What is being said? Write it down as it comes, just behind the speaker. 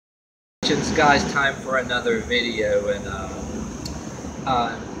Congratulations, guys! Time for another video, and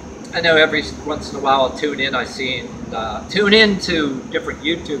I know every once in a while I'll tune in. Tune into different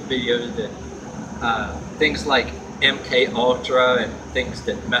YouTube videos that things like MK Ultra and things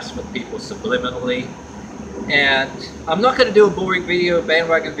that mess with people subliminally. And I'm not going to do a boring video,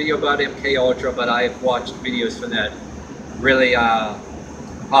 bandwagon video about MK Ultra, but I've watched videos from that really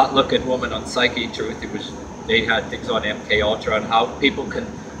hot-looking woman on Psyche Truth. They had things on MK Ultra and how people can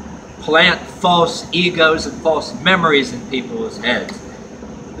plant false egos and false memories in people's heads.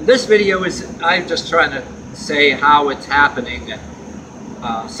 And this video is, I'm just trying to say how it's happening and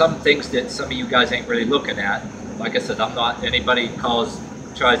some things that some of you guys ain't really looking at. Like I said, I'm not, anybody tries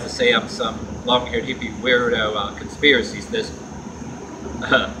to say I'm some long-haired hippie weirdo conspiracies, this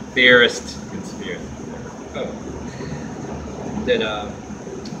theorist conspiracy.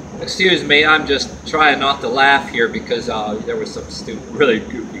 Excuse me, I'm just trying not to laugh here because there was some stupid, really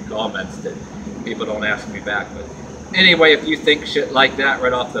goofy comments that people don't ask me back. But anyway, if you think shit like that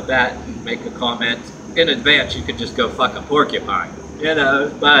right off the bat and make a comment in advance, you could just go fuck a porcupine, you know.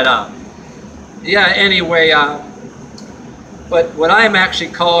 But yeah, anyway, but what I'm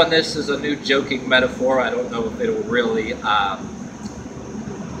actually calling this is a new joking metaphor. I don't know if it'll really, what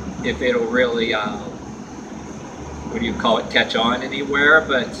do you call it, catch on anywhere,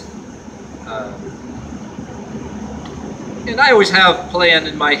 but and I always have playing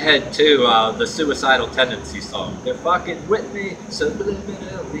in my head too the Suicidal Tendency song. They're fucking with me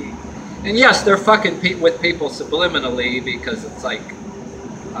subliminally, and yes, they're fucking with people subliminally because it's like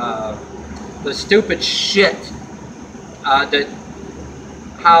the stupid shit that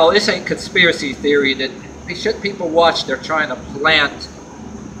how this ain't conspiracy theory, that shit people watch. They're trying to plant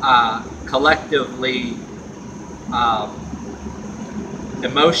collectively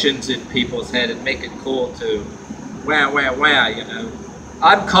emotions in people's head and make it cool to wah, you know.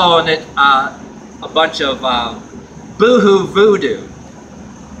 I'm calling it a bunch of Boohoo Voodoo.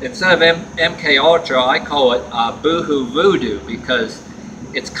 Instead of MK Ultra, I call it Boohoo Voodoo because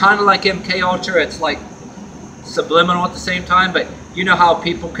it's kind of like MK Ultra. It's like subliminal at the same time, but you know how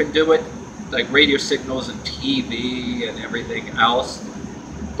people can do it, like radio signals and TV and everything else.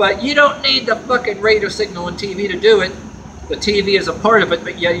 But you don't need the fucking radio signal and TV to do it. The TV is a part of it,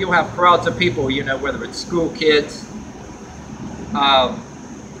 but yeah, you'll have crowds of people, you know, whether it's school kids,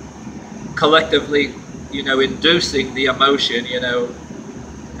 collectively, you know, inducing the emotion, you know.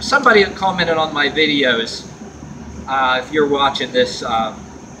 Somebody had commented on my videos, if you're watching this,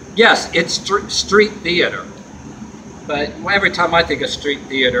 yes, it's street theater. But every time I think of street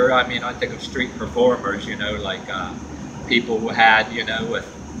theater, I mean, I think of street performers, you know, like people who had, you know,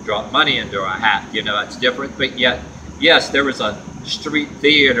 drop money into a hat, you know, that's different. But yet, yes, there was a street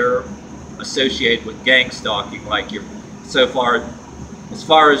theater associated with gang stalking. Like as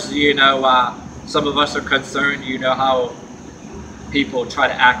far as you know, some of us are concerned, you know how people try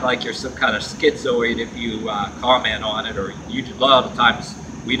to act like you're some kind of schizoid if you comment on it, or a lot of times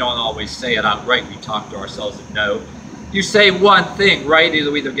we don't always say it outright. We talk to ourselves and know. You say one thing, right?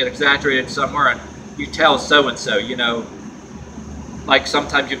 It'll either get exaggerated somewhere, and you tell so-and-so, you know. Like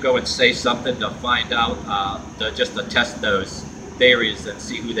sometimes you go and say something to find out, just to test those theories and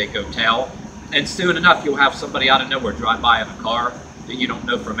see who they go tell. And soon enough, you'll have somebody out of nowhere drive by in a car that you don't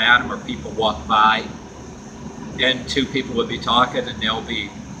know from Adam, or people walk by, and two people will be talking, and they'll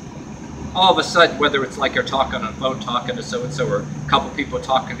be, all of a sudden, whether it's like you're talking on the phone, talking to so-and-so, or a couple people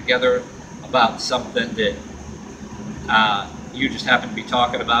talking together about something that you just happen to be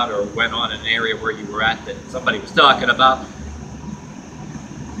talking about, or went on in an area where you were at that somebody was talking about.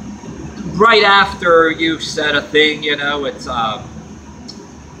 Right after you've said a thing, you know, it's, I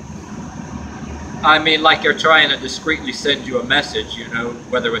mean, like you're trying to discreetly send you a message, you know,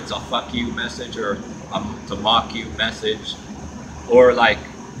 whether it's a fuck you message or to mock you message, or like,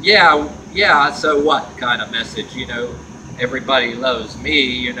 yeah, so what kind of message, you know, everybody loves me,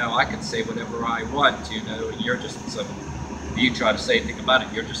 you know, I can say whatever I want, you know, and you're just some, if you try to say anything about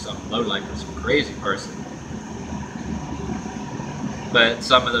it, you're just some lowlife or some crazy person. But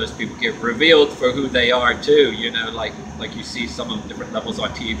some of those people get revealed for who they are too, you know, like you see some of the different levels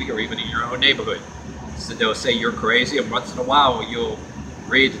on TV or even in your own neighborhood. So they'll say you're crazy, and once in a while you'll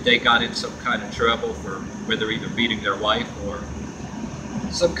read that they got in some kind of trouble for whether either beating their wife or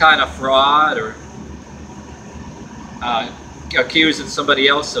some kind of fraud, or accusing somebody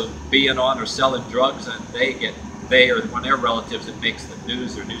else of being on or selling drugs, and they or one of their relatives that makes the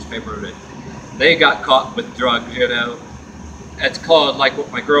news or newspaper that they got caught with drugs, you know. It's called, like what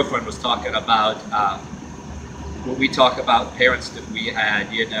my girlfriend was talking about, what we talk about parents that we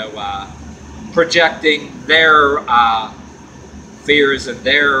had, you know, projecting their fears and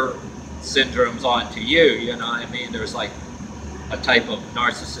their syndromes onto you, you know what I mean? There's like a type of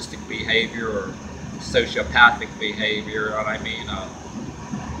narcissistic behavior or sociopathic behavior, you know what I mean?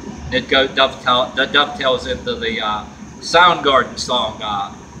 It dovetails into the Soundgarden song,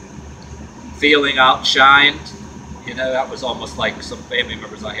 Feeling Outshined. You know, that was almost like some family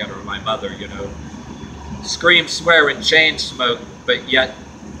members I had, or my mother, you know, scream, swear, and chain smoke, but yet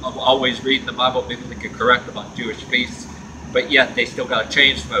I'm always reading the Bible, maybe they can correct about Jewish feasts, but yet they still got to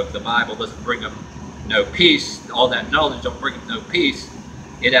chain smoke. The Bible doesn't bring them no peace. All that knowledge don't bring them no peace.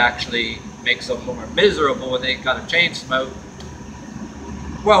 It actually makes them more miserable when they got to chain smoke.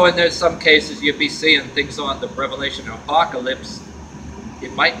 Well, and there's some cases you'd be seeing things on the Revelation and Apocalypse.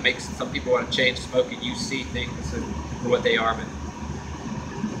 It might make some people want to chain smoke, and you see things for what they are, but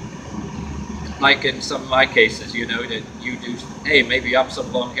like in some of my cases, you know, that you do, hey, maybe I'm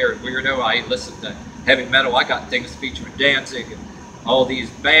some long-haired weirdo, I listen to heavy metal, I got things featuring Danzig and all these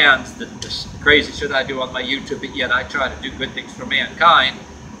bands, the crazy shit I do on my YouTube, but yet I try to do good things for mankind.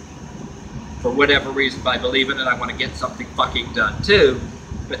 For whatever reason, by believing it, I want to get something fucking done too.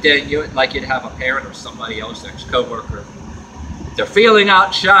 But then you'd have a parent or somebody else, ex-coworker, they're feeling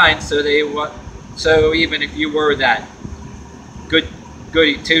outshined, so they want, so even if you were that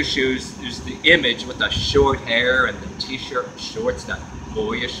goody two-shoes, there's the image with the short hair and the t-shirt and shorts, that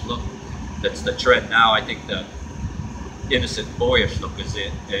boyish look. That's the trend now. I think the innocent boyish look is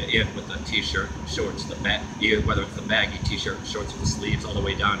in with the t-shirt and shorts, whether it's the baggy t-shirt and shorts with the sleeves all the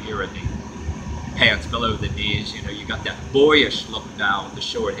way down here and the pants below the knees. You know, you got that boyish look now with the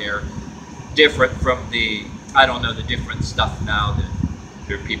short hair. Different from the, I don't know, the different stuff now that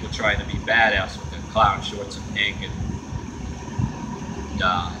there are people trying to be badass with the clown shorts and hanging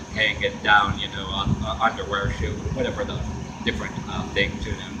down, you know, underwear, shoe, whatever the different things,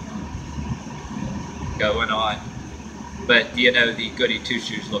 you know, going on. But, you know, the goody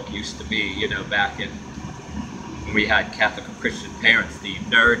two-shoes look used to be, you know, back in when we had Catholic and Christian parents, the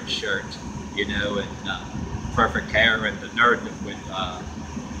nerd shirt, you know, and perfect hair, and the nerd that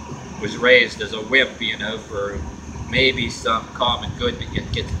was raised as a wimp, you know, for maybe some common good, but yet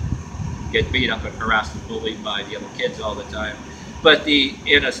get beat up and harassed and bullied by the other kids all the time. But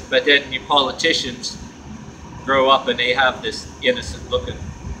then your politicians grow up and they have this innocent looking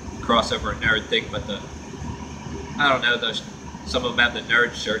crossover nerd thing, but I don't know, some of them have the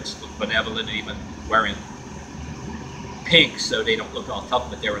nerd shirts, look benevolent, and even wearing pink so they don't look all tough,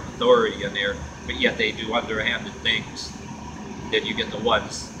 but they're in authority in there, but yet they do underhanded things. Then you get the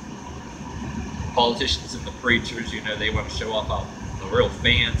ones, politicians and the preachers, you know, they want to show off a real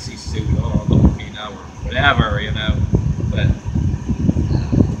fancy suit, oh, look at me now, or whatever, you know, but